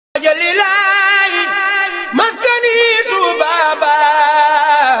jalilahi maskani Touba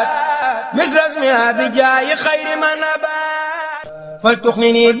baat misras mi abijaayi xayri man abaat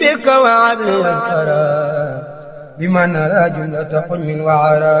faltuxnini bika wa abli al-arab bima nara jumlata xujmin wa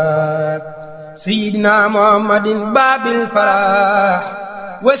arab sayyidina muhammadin babil farah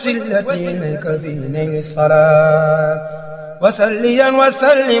wasilati ilayka fi nayli salat wasalliyan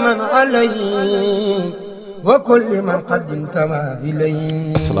wasalliman alayhi wa kulli man qaddimta ma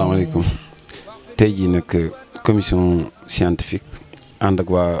ilayhi. asalaamaaleykum tey jii nag commission scientifique ànd ak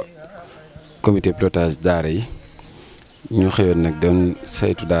waa comité pilotage daara yi ñu xëyoon nag doon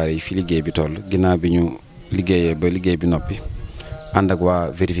saytu daara yi fi liggéey bi toll ginnaaw bi ñu liggéeyee ba liggéey bi noppi ànd ak waa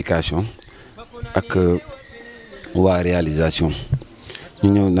vérification ak waa réalisation ñu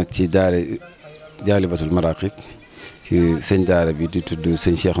ñëw nag ci daara jaalibatul maraqib ci sëñ daara bi di tudd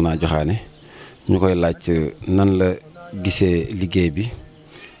sëñ Cheikhouna Joxaane ñu koy laaj nan la gisee liggéey bi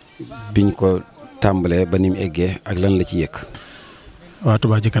biñ ko tàmbalee ba ni mu eggee ak lan la ci yëkk. waa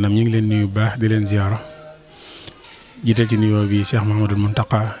Touba ci kanam ñu ngi leen nuyu bu baax di leen ziyaara jiital ci nuyoo bi Cheikh Mouhamadul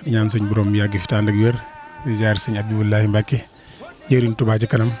Mountakha di ñaan suñ borom yàgg fi tànd ak wér di ziyaar sëñ Abdoulaye Mbacke jëriñ Touba ci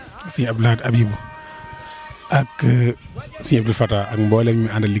kanam sëñ Abdoulaye Abibou ak sëñ Abdou Fatah ak mboolem ñu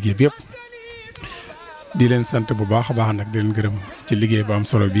àndal liggéey bi yëpp. di leen sant bu baax a baax nag di leen gërëm ci liggéey bu am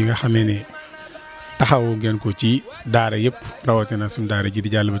solo bi nga xamee ne taxawu ngeen ko ci daara yëpp rawatina suñu daara ji di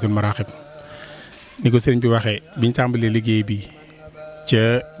Jaalibatul Maraaxib ni ko sëriñ bi waxee biñ tàmbalee liggéey bi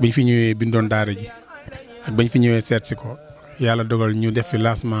ca biñ fi ñëwee bindoon daara ji ak bañ fi ñëwee seet si ko yàlla dogal ñu def fi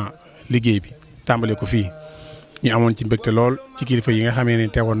lancement liggéey bi tàmbale ko fii ñu amoon ci mbégte lool ci kilifa yi nga xamee ne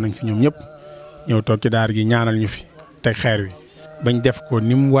teewoon nañ fi ñoom ñëpp ñëw toog ci daara ji ñaanal ñu fi teg xeer wi bañ def ko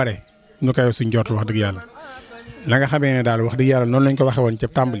ni mu waree ñu koy suñ jot wax dëgg yàlla la nga xamee ne daal wax dëgg yàlla noonu lañ ko waxee woon ca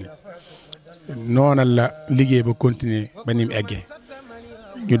tàmbali noona la liggéey ba continuer ba ni mu eggee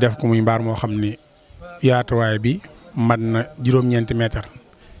ñu def ko muy mbaar moo xam ni yaatuwaay bi mat na juróom-ñeenti mètre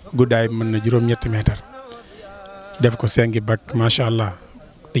guddaay bi mën na juróom-ñetti mètre def ko sengi bak macha allah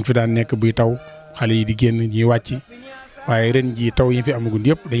dañ fi daan nekk buy taw xale yi di génn ñuy wàcc waaye ren jii taw yi fi amagul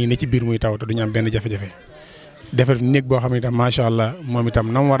yëpp dañuy ne ci biir muy taw te duñu am benn jafe-jafe defar néeg boo xam ne itam macha allah moom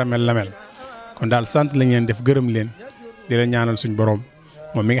itam na mu war a mel la mel kon daal sant lañ leen def gërëm leen di leen ñaanal suñ borom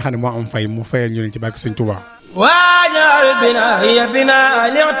moom mi nga xam ne moo am fay mu fayal ñu leen ci barke sëñ Touba. waajal bina hiya bina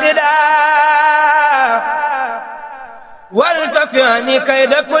al-iqtidaa wal takfini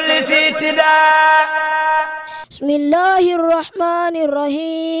kayda kulli sitidaa. bismillahi rahmani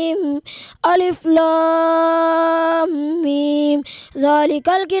rahim alif lam mim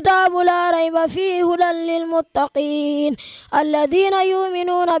zalika alkitabu la rayba fihi hudan lilmuttaqin alladhina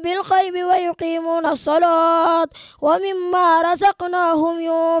yu'minuna bilghaybi wa yuqimuna as-salata wa mimma razaqnahum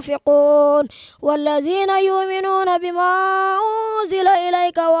yunfiqun walladhina yu'minuna bima unzila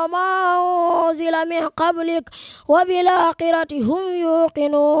ilayka wa ma unzila min qablik wa bil akhirati hum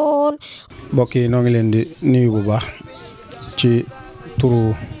yuqinun. mbokk yi noo ngi leen di nuyu bu baax ci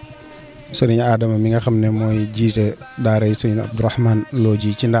turu sëriñ Adama mi nga xam ne mooy jiite daara yi sëriñ Abdourahmane Lo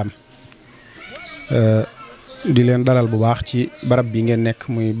ji ci Ndaam di leen dalal bu baax ci barab bi ngeen nekk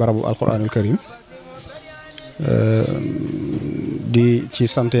muy barabu alquranul karim di ci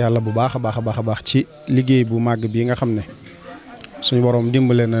sant yàlla bu baax a baax a baax a baax ci liggéey bu màgg bi nga xam ne suñu borom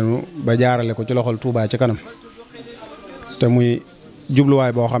dimbale nañu ba jaarale ko ci loxol Touba ci kanam te muy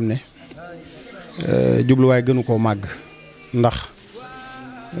jubluwaay boo xam ne jubluwaay gënu koo màgg ndax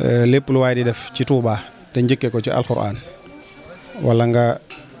lépp lu waay di def ci Touba te njëkkee ko ci alxuraan wala nga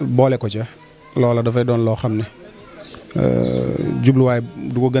boole ko ca loola dafay doon loo xam ne jubluwaay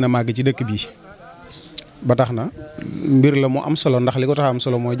du ko gën a màgg ci dëkk bii ba tax na mbir la mu am solo ndax li ko tax am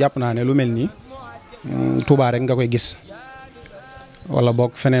solo mooy jàpp naa ne lu mel nii Touba rek nga koy gis wala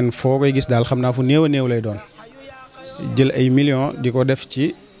boog feneen foo koy gis daal xam naa fu néew a néew lay doon jël ay millions di ko def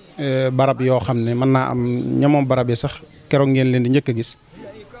ci barab yoo xam ne mën naa am ñamoom barab yi sax keroog ngeen leen di njëkk a gis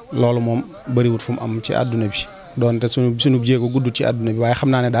loolu moom bëriwut fu mu am ci àdduna bi doonte suñu jéego guddut ci àdduna bi waaye xam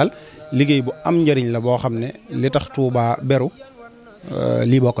naa ne daal liggéey bu am njëriñ la boo xam ne li tax Touba beru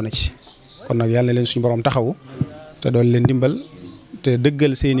lii bokk na ci kon nag yàlla leen suñu borom taxawu te doon leen dimbal te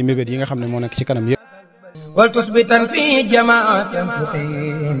dëggal seeni mébét yi nga xam ne moo nekk ci kanam yëpp. wal tusbitan fi jamaatan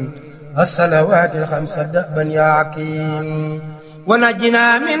tuqiim as-salawaati al-xamsa da'ban yaa hakiim wa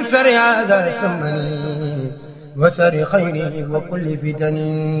najjinaa min sharri haazaa zamani wa sharri xayrihi wa kulli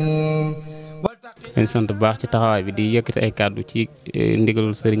fitanin. leen sant bu baax ci taxawaay bi di yëkkati ay kàddu ci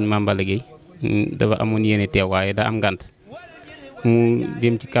ndigalul sëriñ Mambala Gueye dafa amoon yéene teew waaye daa am ngànt mu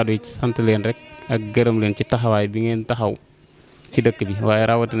jëm ci kàddu yi ci sant leen rek ak gërëm leen ci taxawaay bi ngeen taxaw ci dëkk bi waaye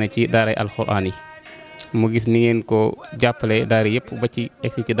rawatina ci daaray alxuraan yi mu gis ni ngeen ko jàppale daara yëpp ba ci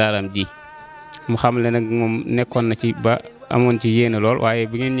egsi ci daaraam ji mu xam le nag moom nekkoon na ci ba amoon ci yéene lool waaye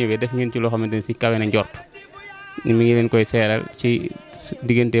bi ngeen ñëwee def ngeen ci loo xamante ne si kawe na njort mi ngi leen koy seeral ci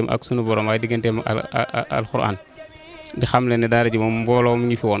digganteem ak sunu borom waaye digganteem ak alxuraan di xam le ne daara ji moom mbooloo mu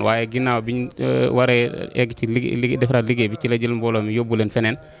ngi fi woon waaye ginnaaw bi ñu waree egg ci liggéey defaraat liggéey bi ci la jël mbooloo mi yóbbu leen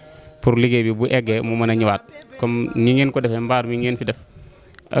feneen pour liggéey bi bu eggee mu mën a ñëwaat comme ni ngeen ko defee mbaar mi ngeen fi def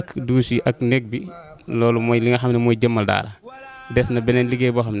ak douche yi ak néeg bi loolu mooy li nga xam ne mooy jëmmal daara des na beneen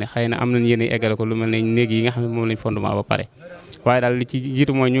liggéey boo xam ne xëy na am nañ yéen eggale ko lu mel ne néeg yi nga xam ne moom lañ fondement ba pare waaye daal li ci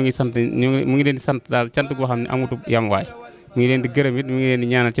jiitu mooy mu ngi leen di sant daal cant goo xam ne amutu yamuwaay mu ngi leen di gërëm it mu ngi leen di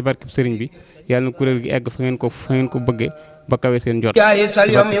ñaanal ci barkeb sëriñ bi yàlla na kuréel gi egg fa ngeen ko bëggee ba kawe seen jot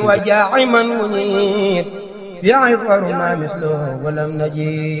يعبرنا مثله ولم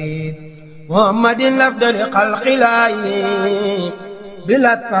نجد محمد الأفضل خلق الله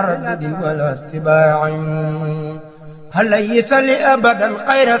بلا تردد ولا استباع هل يصلي أبدا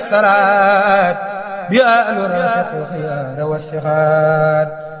خير الصلاة بأن نرافق الخيار والصغار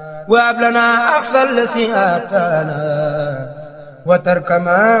وأبلنا أقصى الذي آتانا وترك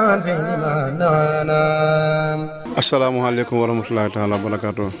ما في لما نهانا. السلام عليكم ورحمة الله تعالى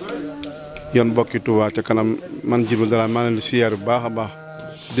وبركاته. yéen mbokki Touba ca kanam man Djibril Dara maa leen di siyaar bu baax a baax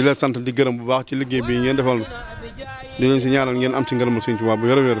di leen sant di gërëm bu baax ci liggéey bi ngeen defal di leen si ñaanal ngeen am si ngërëmal Sëñ Touba bu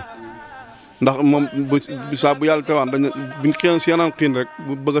wér ndax moom bu saa bu yàlla tewaan dañ buñ xëyoon si yanaan xiin rek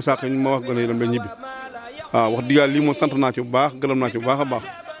bu bëgg a sàq ñu ma wax gën a dem dañ ñibbi waaw wax dëgg yàlla lii moom sant naa ci bu baax gërëm naa ci bu baax a baax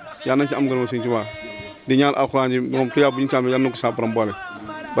yàlla nañ si am ngërëmal Sëñ Touba di ñaan alxuraan yi moom tuyaa bu ñu sàmm yàlla na ko sa borom boole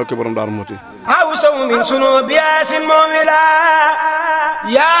barke borom Daaru Muxti من سنوب ياس مولا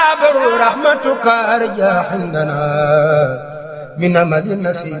يا بر رحمتك أرجى عندنا من أمل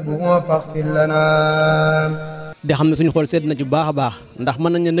النصيب فاغفر لنا. di xam ne suñu xool sedd na ci bu baax a baax ndax mën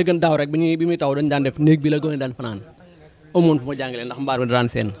nañ ne nëgën daaw rek bi muy taw dañ daan def néeg bi la gën a daan fanaan amoon fu ma jàngalee ndax mbaar mi daan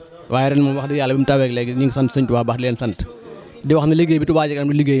seen waaye ren moom wax dëgg yàlla bi mu tawee léegi ñu ngi sant Sëñ Tuubaa baax di leen sant di wax ne liggéey bi Touba Ca Kanam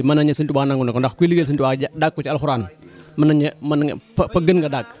di liggéey mën nañ ne Sëñ Tuubaa nangu na ko ndax kuy liggéeyal Sëñ Tuubaa dàkk ko ci alxuraan mën nga fa gën nga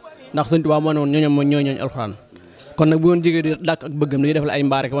dàkk ndax Sëñ Tuubaa moo ne woon ñooñu alxuraan kon nag bu ngeen jigéen di dàkk ak bëggam dañuy defal ay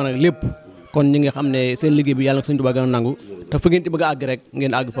mbaar rek wan ak lépp kon ñi nga xam ne seen liggéey bi yàlla na Sëñ Tuubaa gën a nangu te fa ngeen ci bëgg a àgg rek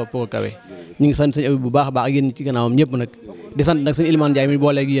ngeen àgg fa foo kawe ñu ngi sant sëñ Abib bu baax a baax ak yéen ci gannaawam ñëpp nag di sant nag sëñ Ilimaan Njaay mi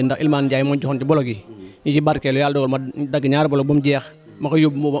booleeg yéen ndax Ilimaan Njaay moo joxoon ci bolog yi ñu ci barkeelu yàlla dogal ma dagg ñaari bolog ba mu jeex ma ko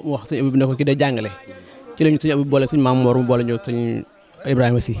yóbbu mu wax sëñ Abib ne ko ki day jàngale ci lañu sëñ Abib boole sëñ Maam Moor mu boole ñëw sëñ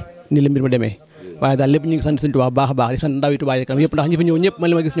Ibrahima Si nii la mbir ma demee waaye daal lépp ñu ngi sant Sëñ Tuubaa bu baax a baax di sant ndaw yi Touba Ca Kanam yëpp ndax ñi fi ñëw ñëpp man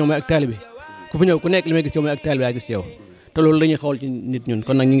li ma gis ñoom mooy ak taalibe ku fi ñëw ku nekk li may gis yow mooy ak taalibe yaa gis ci yow te loolu dañuy xawal ci nit ñun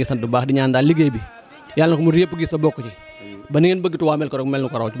kon nag ñu ngi sant bu baax di ñaan daal liggéey bi yàlla na ko mu yëpp gis sa bokk ci ba ni ngeen bëgg Touba mel ko rek mel na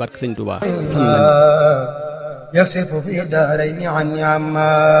ko raw ci barke Sëñ Touba يصف في دارين عن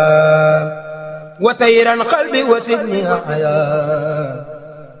عما وطيرا قلبي وسجني حياة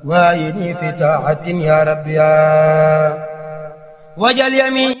وعيني في طاعة يا رب يا وجل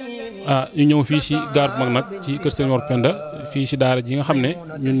يمين ñu ñëw fii ci gaar bu mag nag ci kër Sëñ Mor Penda fii ci daara ji nga xam ne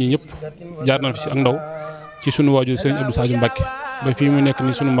ñun ñi ñëpp jaar nañ fi ci ak ndaw ci sunu waajur Sëriñ Abdou Sadio Mbacke ba fii mu nekk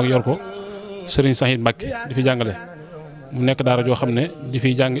ni sunu mag yor ko Sëriñ Sahid Mbacke di fi jàngale mu nekk daara joo xam ne di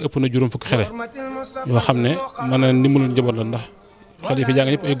fi jàng ëpp na juróom fukki xale yoo xam ne mën na ndimbalu njaboot la ndax xale yi fi jàng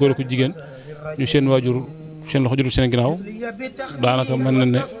yëpp ay góor ak jigéen ñu seen waajur seen loxo jurul seen ginnaaw daanaka mën na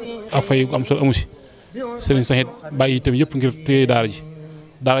ne ak fay gu am solo amu si Sëriñ Sahid bàyyi itam yëpp ngir téye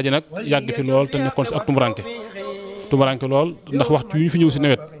daara ji nag yàgg fi lool te nekkoon si ak tumuranke lool ndax waxtu yu ñu fi ñëw si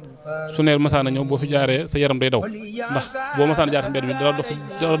nawet su neer masaana ñëw boo fi jaaree sa yaram day daw ndax boo masaana jaar si mbedd mi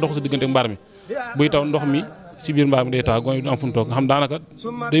dara dox sa diggante mbaar mi buy taw ndox mi si biir mbaar mi day tax gone yi du am fu mu toog nga xam daanaka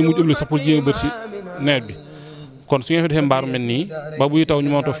day mujj ëbli sax pour jéem a bët si nawet bi kon su ngeen fi defee mbaaru mel nii ba buy taw ñu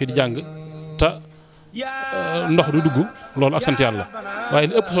mën a toog fii di jàng te ndox du dugg loolu ak sant yàlla waaye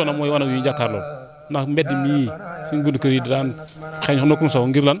li ëpp solo nag mooy wanag yu ñu jàkkaar lool ndax mbedd mii suñu bunt kër yi daan xëy na ndoxum saw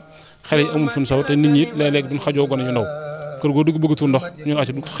ngir lan xale yi amul fu ñu saw te nit ñi léeg-léeg duñ xajoo gone yu ndaw kër goo dugg bëgg tuur ndox ñun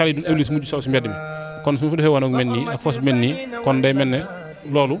acci xale yi duñ ëbli si mujj saw si mbedd mi kon suñu fa defee wanag mel nii ak foos mel nii kon day mel ne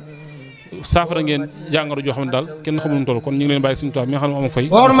loolu saafara ngeen jàngoro joo xam ne daal kenn xamul nu mu toll kon ñu ngi leen bàyyi suñu toit mi nga xam ne amul fay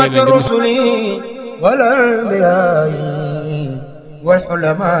wal anbiyaa wal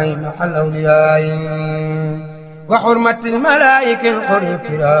ulamaa ma'al awliyaa wa hurmatil malaa'ikati al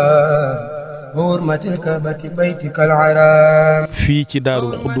kiraam wa hurmatil kaabati baytikal haraam. fii ci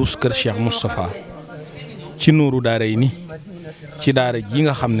Daarul Xuddus kër Cheikh Moustapha ci nuuru daara yi ni ci daara ji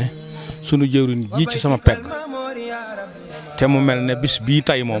nga xam ne sunu jëwriñ ji ci sama pegg te mu mel ne bis bii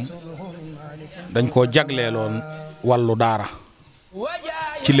tey moom dañ koo jagleeloon wàllu daara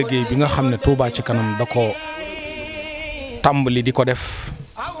ci liggéey bi nga xam ne Touba Ca Kanam da ko tàmbali di ko def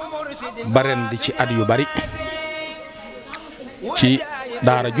ba ren di ci at yu bari ci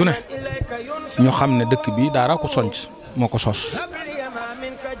daara ju ne ñu xam ne dëkk bi daara ko sonc moo ko sos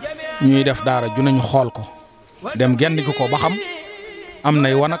ñuy def daara ju ne ñu xool ko dem genn ko ba xam am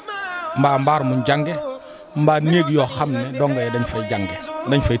nay wanag mbaa mbaar muñ jànge mbaa néeg yoo xam ne dongo yi dañ fay jànge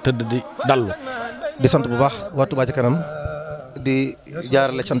dañ fay tëdd di dallu. di sant bu baax waa Touba Ca Kanam di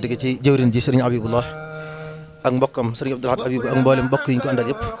jaarale sant gi ci jëwrin ji sëriñ Abibullah ak mbokkam sëriñ Abdou Lahad Abibou ak mboolem mbokk yi ñu ko àndal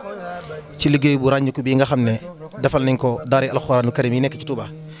yëpp ci liggéey bu ràññiku bii nga xam ne defal nañ ko daara alxuraanu karim yi nekk ci Touba.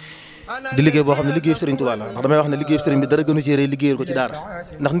 di liggéey boo xam ne liggéey sëriñ Touba la ndax damay wax ne liggéey sëriñ bi dara gënu ci rëy liggéeyal ko ci daara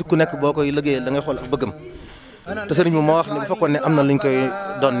ndax nit ku nekk boo koy liggéeyal da ngay xool ak bëggam te sëriñ bi moo wax ne bu fekkoon ne am na luñ koy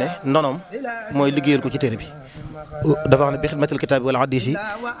donne ndonoom mooy liggéeyal ko ci téere bi dafa wax ne bi xidmatil kitaabi wala hadisi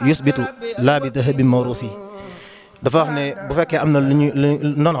yusbitu laa bi dahabin mawrusi dafa wax ne bu fekkee am na lu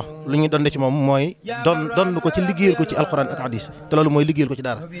ñuy donne ci moom mooy donn ko ci liggéeyal ko ci alxuraan ak hadis te loolu mooy liggéeyal ko ci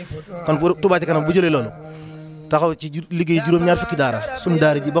daara kon bu Touba Ca Kanam bu jëlee loolu taxaw ci liggéey juróom-ñaar fukki daara suñu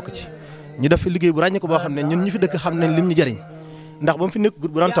daara ji bokk ci ñu def fi liggéey bu ràññee ko boo xam ne ñun ñu fi dëkk xam nañ lim ñu jëriñ ndax ba mu fi nekk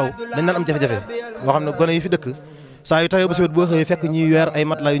bu daan taw dañ daan am jafe-jafe boo xam ne gone yi fi dëkk saa yu tawee ba sawet boo xëyee fekk ñuy weer ay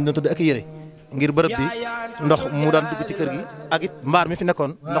matelas yu ñu doon tëdd ak yére ngir bërëb bi ndox mu daan dugg ci kër gi ak it mbaar mi fi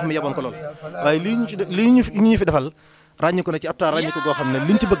nekkoon ndox mi yeboon ko lool waaye lii ñu fi defal ràññi ko na ci ab taar ràññi ko goo xam ne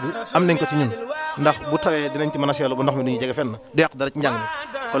liñ ci bëgg am nañ ko ci ñun ndax bu tawee dinañ ci mën a seelu ba ndox mi duñuy jege fenn du yàq dara ci njàng mi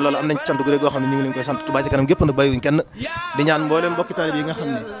kon loolu am nañ ci sant gu rëy goo xam ne ñu ngi leen koy sant Touba Ca Kanam gépp nag bàyyiwuñ kenn di ñaan mbooleem mbokki taalibe yi nga xam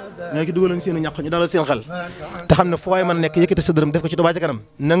ne ñoo ci dugaloon seenu ñàq ñu dalal seen xel te xam ne foo waay mën nekk yëkkati sa dërëm def ko ci Touba Ca Kanam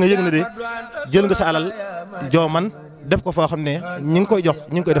na nga yëg ne de jël nga sa alal joo man def ko foo xam ne ñi ngi koy jox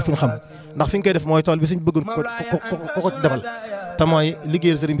ñi ngi koy def fu ñu xam ndax fi ñu koy def mooy tool bi suñ bëggoon ko ci defal te mooy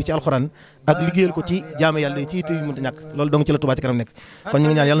liggéeyal sëriñ bi ci alxuraan ak liggéeyal ko ci jaamu yàlla yi ci yitte yu mënta ñàkk loolu dong ci la Touba Ca Kanam nekk kon ñu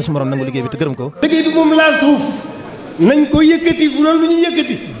ngi ñaan yàlla suñu borom nangu liggéey bi te gërëm ko. liggéey bi moom laal suuf nañ ko yëkkati bu doon lu ñuy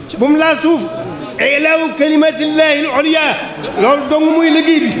yëkkati moom laal suuf ilaahu kalimatillahi al-ulya loolu dong muy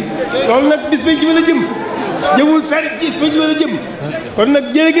liggéey bi loolu nag bis ba ci la jëm jëmul fer bis ba ci la jëm kon nag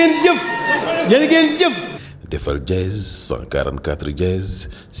jërë ngeen jëf defal dièse 144 dièse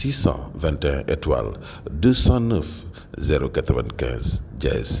 621 étoile 209 095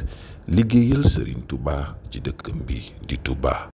 dièse liggéeyal Serigne Touba ci dëkkam bi di Touba.